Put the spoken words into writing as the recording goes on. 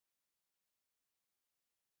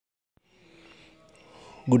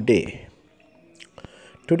Good day.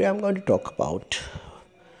 Today I'm going to talk about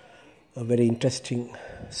a very interesting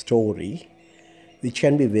story which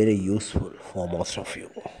can be very useful for most of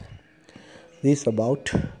you. This is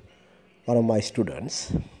about one of my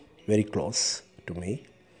students, very close to me,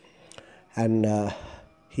 and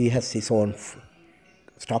he has his own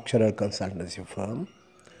structural consultancy firm,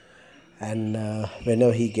 and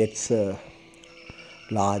whenever he gets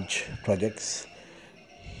large projects,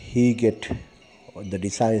 he get the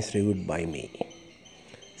designs reviewed by me.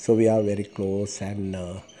 So we are very close, and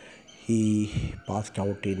he passed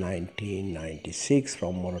out in 1996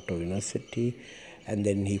 from Moratuwa University, and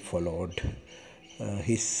then he followed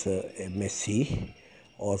his MSc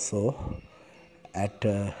also at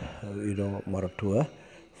Moratuwa,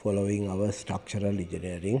 following our structural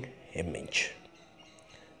engineering M.Eng.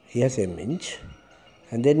 He has M.Eng,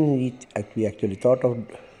 and then we actually thought of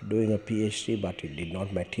doing a PhD, but it did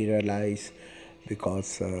not materialize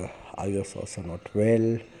because I was also not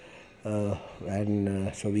well,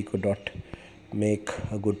 and so we could not make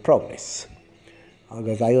a good progress.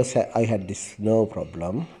 Because I had this nerve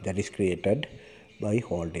problem that is created by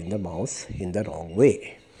holding the mouse in the wrong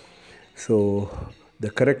way. So the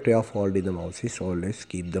correct way of holding the mouse is always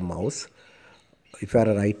keep the mouse, if you are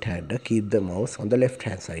a right-hander, keep the mouse on the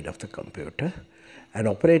left-hand side of the computer and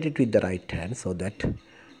operate it with the right hand so that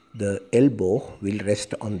the elbow will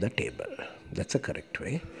rest on the table. That's the correct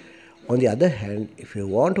way. On the other hand, if you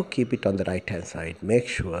want to keep it on the right hand side, make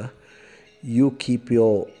sure you keep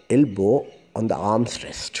your elbow on the arm's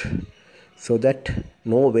rest so that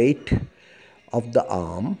no weight of the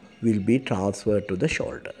arm will be transferred to the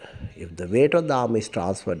shoulder. If the weight of the arm is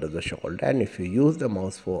transferred to the shoulder, and if you use the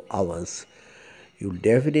mouse for hours, you'll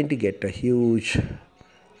definitely get a huge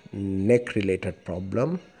neck related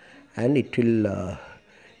problem, and it will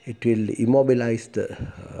immobilize the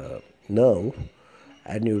nerve,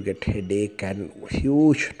 and you'll get headache and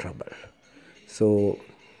huge trouble. So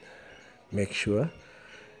make sure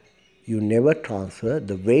you never transfer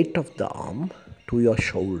the weight of the arm to your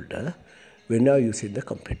shoulder when you are using the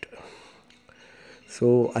computer.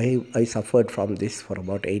 So I suffered from this for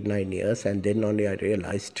about 8-9 years, and then only I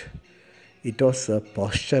realized it was a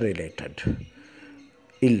posture related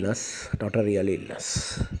illness, not a real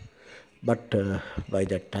illness. But by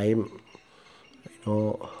that time,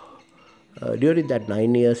 during that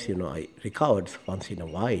 9 years, I recovered once in a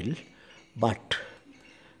while, but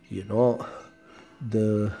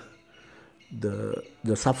the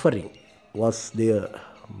suffering was there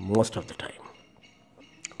most of the time.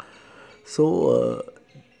 So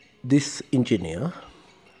this engineer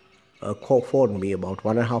phoned me about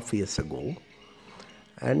 1.5 years ago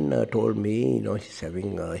and told me, he's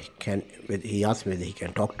having he asked me whether he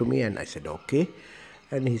can talk to me, and I said okay.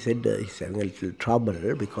 And he said he's having a little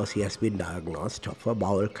trouble because he has been diagnosed of a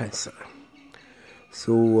bowel cancer.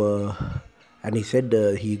 So, and he said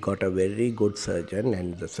he got a very good surgeon,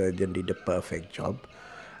 and the surgeon did a perfect job.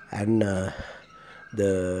 And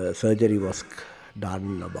the surgery was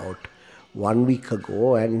done about 1 week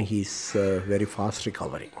ago, and he's very fast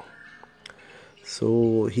recovering.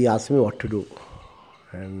 So he asked me what to do.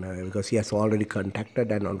 And because he has already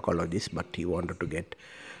contacted an oncologist, but he wanted to get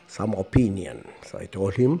some opinion. So I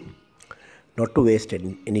told him not to waste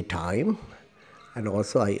any time, and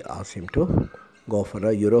also I asked him to go for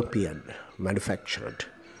a European manufactured,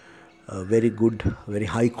 very good, very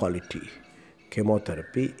high quality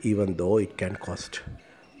chemotherapy, even though it can cost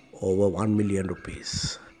over 1 million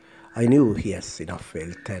rupees. I knew he has enough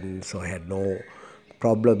wealth, and so I had no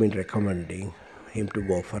problem in recommending him to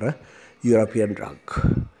go for a European drug.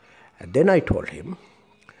 And then I told him,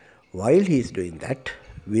 while he is doing that,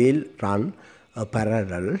 we'll run a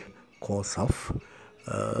parallel course of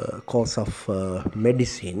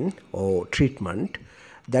medicine or treatment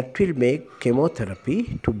that will make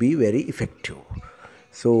chemotherapy to be very effective.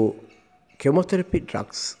 So chemotherapy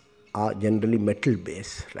drugs are generally metal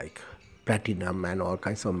based, like platinum and all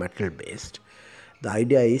kinds of metal based. The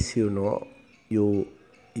idea is, you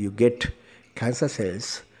get cancer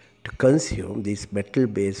cells to consume this metal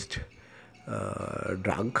based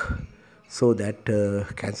drug, so that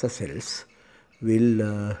cancer cells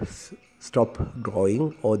will stop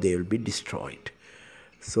growing or they will be destroyed.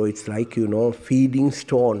 So it's like, feeding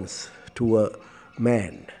stones to a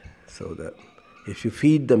man. So if you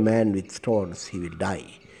feed the man with stones, he will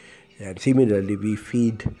die. And similarly, we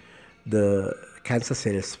feed the cancer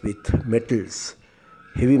cells with metals,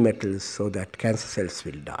 heavy metals, so that cancer cells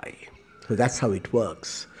will die. So that's how it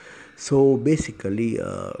works. So basically,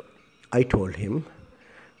 I told him,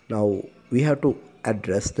 now we have to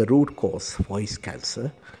address the root cause for his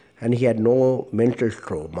cancer, and he had no mental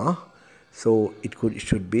trauma. So it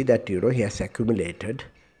should be that he has accumulated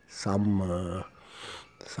some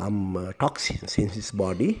toxins in his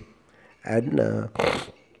body, and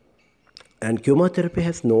chemotherapy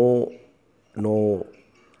has no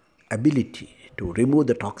ability to remove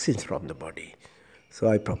the toxins from the body. So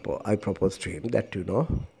I proposed to him that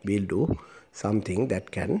we'll do something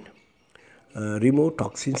that can remove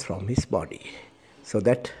toxins from his body, so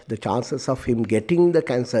that the chances of him getting the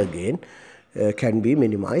cancer again can be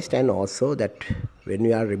minimized, and also that when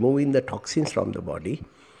we are removing the toxins from the body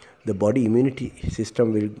immunity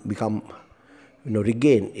system will become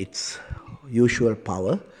regain its usual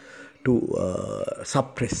power to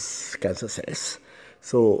suppress cancer cells.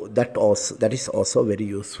 So that is also a very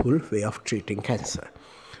useful way of treating cancer.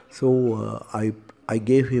 So I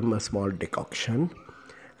gave him a small decoction,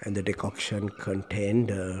 and the decoction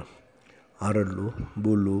contained aralu,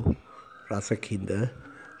 bulu, rasakinda,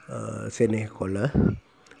 senekola,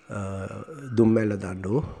 dummela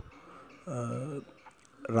dandu,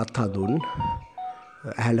 rathadun,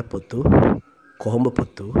 ahalapottu,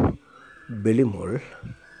 kohambapottu, belimol,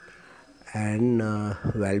 and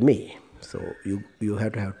valmi. So you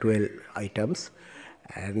have to have 12 items,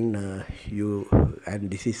 and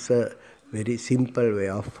this is a very simple way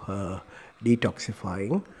of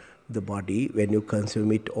detoxifying the body when you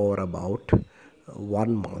consume it over about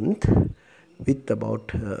 1 month. With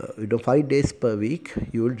about 5 days per week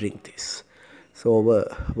you will drink this. So over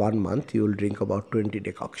 1 month you will drink about 20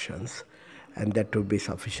 decoctions, and that will be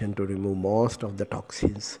sufficient to remove most of the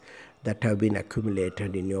toxins that have been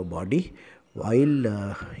accumulated in your body,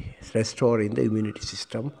 while restoring the immunity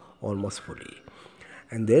system almost fully.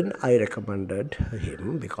 And then I recommended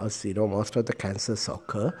him, because most of the cancers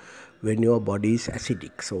occur when your body is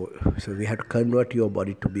acidic. So we have to convert your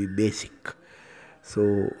body to be basic.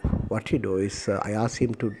 So what he do is, I asked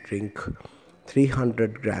him to drink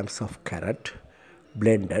 300 grams of carrot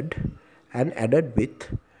blended and added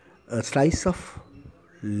with a slice of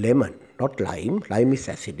lemon, not lime. Lime is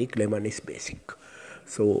acidic, lemon is basic.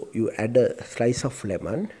 So you add a slice of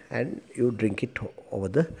lemon and you drink it over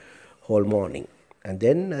the whole morning. And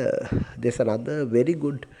then there's another very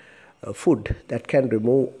good food that can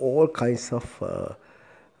remove all kinds of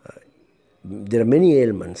there are many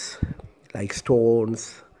ailments like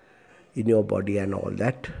stones in your body and all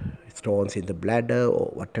that, stones in the bladder or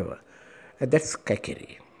whatever, and that's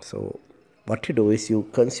kakiri. So what you do is you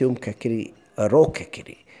consume kakiri, raw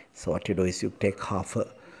kakiri. So what you do is you take about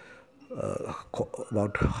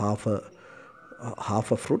half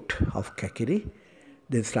a fruit of kakiri,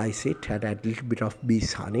 then slice it and add a little bit of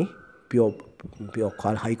bees honey, pure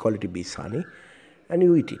high quality bees honey, and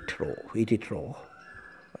you eat it raw.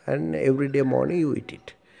 And every day morning you eat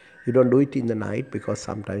it. You don't do it in the night, because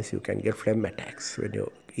sometimes you can get phlegm attacks when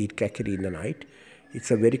you eat kakiri in the night.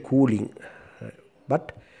 It's a very cooling,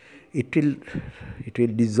 but it will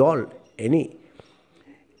dissolve any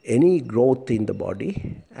growth in the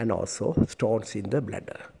body and also stones in the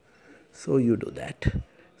bladder. So you do that.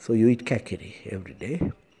 So you eat kakiri every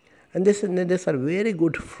day. And there's a very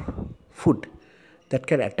good food that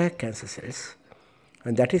can attack cancer cells,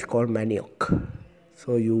 and that is called manioc.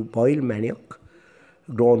 So you boil manioc,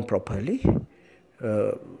 grown properly,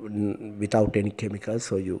 without any chemicals.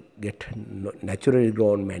 So you get naturally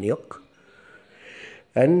grown manioc,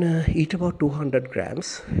 and eat about 200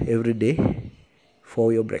 grams every day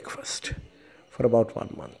for your breakfast for about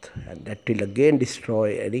 1 month, and that will again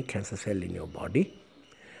destroy any cancer cell in your body.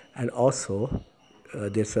 And also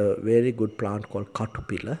there's a very good plant called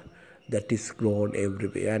caterpillar that is grown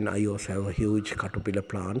everywhere, and I also have a huge caterpillar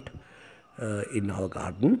plant in our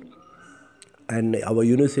garden. And our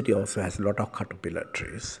university also has a lot of caterpillar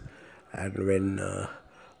trees. And when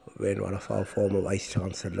one of our former vice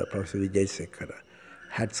chancellor, Prof. Jayasinghe,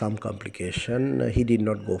 had some complication, he did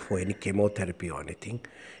not go for any chemotherapy or anything.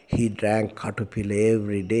 He drank caterpillar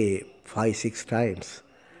every day, 5-6 times.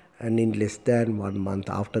 And in less than 1 month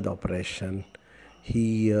after the operation,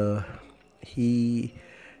 he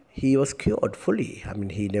was cured fully. I mean,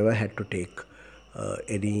 he never had to take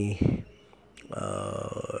any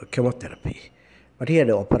chemotherapy. But he had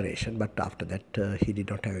an operation, but after that he did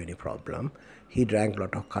not have any problem. He drank a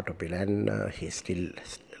lot of caterpillar, and he's still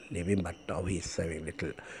living, but now he's having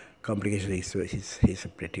little complications. He's a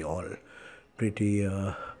pretty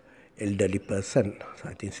elderly person. So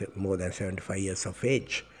I think more than 75 years of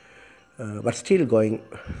age, but still going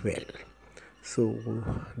well. So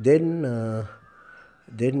then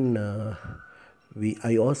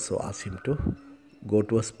I also asked him to go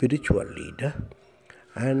to a spiritual leader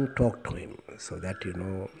and talk to him, so that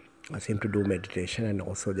seem to do meditation, and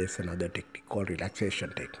also there's another technique called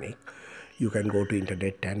relaxation technique. You can go to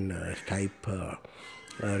internet and type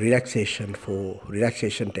relaxation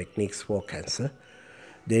techniques for cancer.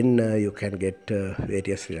 Then you can get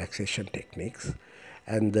various relaxation techniques.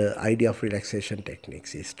 And the idea of relaxation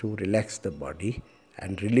techniques is to relax the body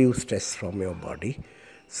and relieve stress from your body,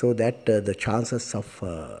 so that the chances of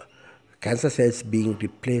cancer cells being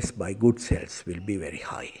replaced by good cells will be very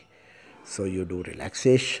high. So you do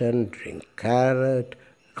relaxation, drink carrot,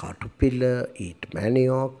 caterpillar, eat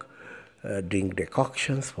manioc, drink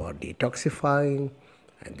decoctions for detoxifying,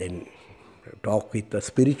 and then talk with a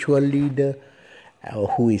spiritual leader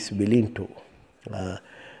who is willing to,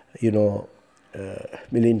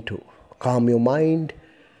 willing to calm your mind.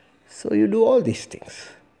 So you do all these things,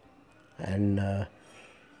 and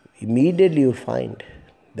immediately you find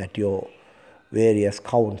that your various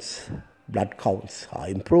counts, blood counts, are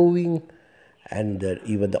improving, and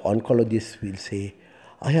even the oncologist will say,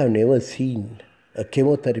 I have never seen a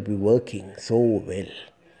chemotherapy working so well.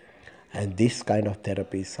 And this kind of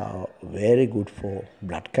therapies are very good for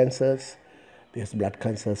blood cancers, because blood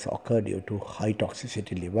cancers occur due to high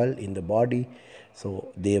toxicity level in the body.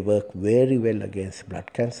 So they work very well against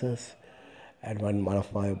blood cancers. And when one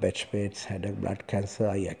of my batchmates had a blood cancer,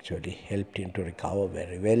 I actually helped him to recover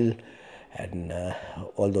very well. And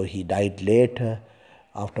although he died later,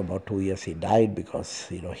 after about 2 years he died, because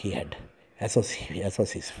he had, as was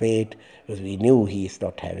his fate, because we knew he's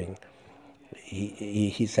having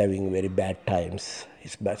very bad times.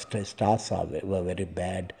 His stars were very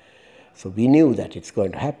bad. So we knew that it's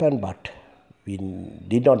going to happen, but we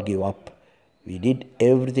did not give up. We did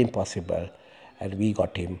everything possible, and we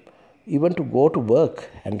got him even to go to work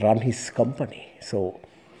and run his company. So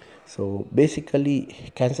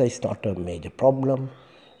basically, cancer is not a major problem.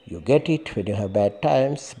 You get it when you have bad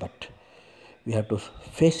times, but we have to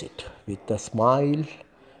face it with a smile.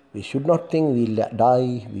 We should not think we'll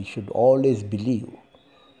die. We should always believe.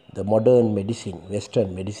 The modern medicine,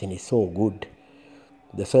 Western medicine, is so good.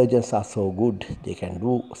 The surgeons are so good. They can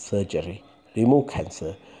do surgery, remove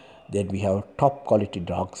cancer. Then we have top quality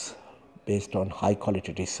drugs based on high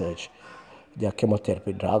quality research. They are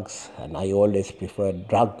chemotherapy drugs, and I always prefer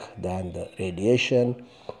drug than the radiation,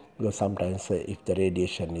 because sometimes if the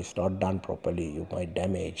radiation is not done properly, you might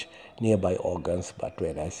damage nearby organs. But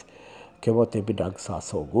whereas chemotherapy drugs are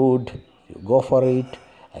so good, you go for it,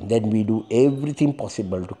 and then we do everything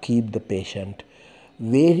possible to keep the patient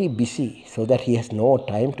very busy so that he has no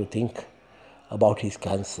time to think about his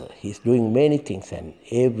cancer. He's doing many things, and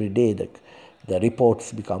every day the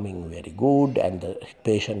reports becoming very good, and the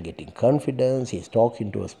patient getting confidence. He's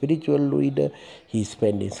talking to a spiritual leader. He's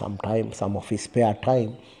spending some of his spare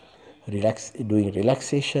time doing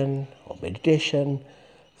relaxation or meditation.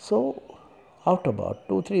 So after about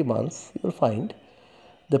 2-3 months, you'll find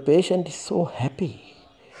the patient is so happy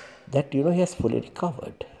that he has fully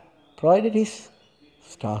recovered, provided his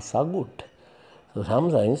stars are good. So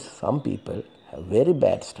sometimes some people have very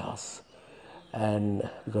bad stars, and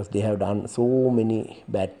because they have done so many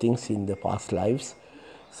bad things in the past lives,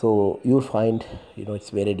 so you find it's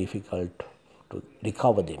very difficult to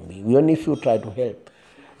recover them. Even if you try to help,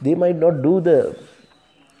 they might not do the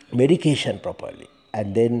medication properly,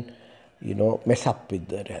 and then mess up with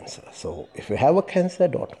the cancer. So if you have a cancer,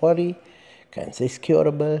 don't worry. Cancer is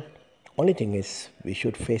curable. Only thing is, we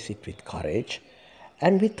should face it with courage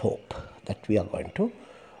and with hope that we are going to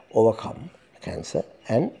overcome cancer.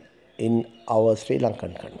 And in our Sri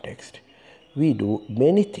Lankan context, we do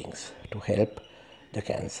many things to help the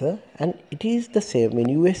cancer, and it is the same in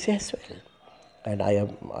USA as well. And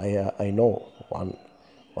I know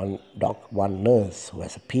one nurse who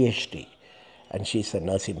has a PhD, and she's a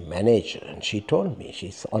nursing manager, and she told me she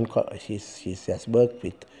has worked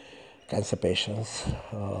with cancer patients,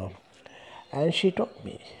 and she told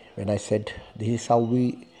me, when I said this is how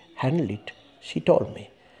we handle it, she told me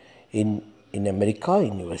in America,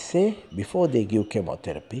 in USA, before they give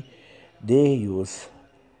chemotherapy, they use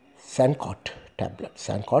Sancot tablets.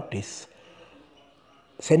 Sancot is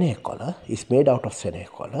Senecola, is made out of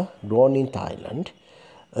Senecola, grown in Thailand.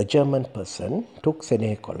 A German person took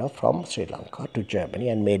Senecola from Sri Lanka to Germany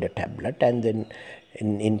and made a tablet, and then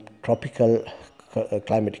in tropical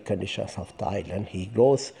climatic conditions of Thailand, he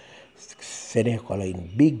grows Senecola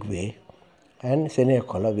in big way, and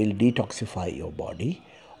Senecola will detoxify your body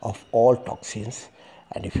of all toxins.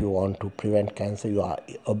 And if you want to prevent cancer, you are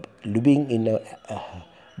living in a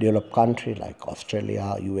developed country like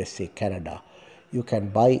Australia, USA, Canada, you can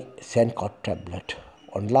buy Sancot tablet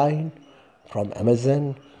online from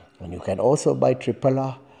Amazon, and you can also buy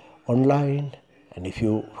AAA online. And if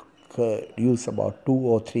you use about 2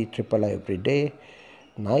 or 3 triple every day,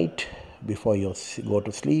 night before you go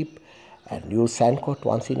to sleep, and use sand coat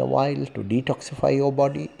once in a while to detoxify your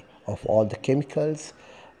body of all the chemicals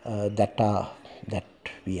that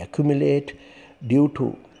we accumulate due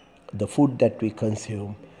to the food that we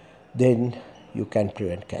consume. Then you can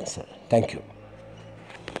prevent cancer. Thank you.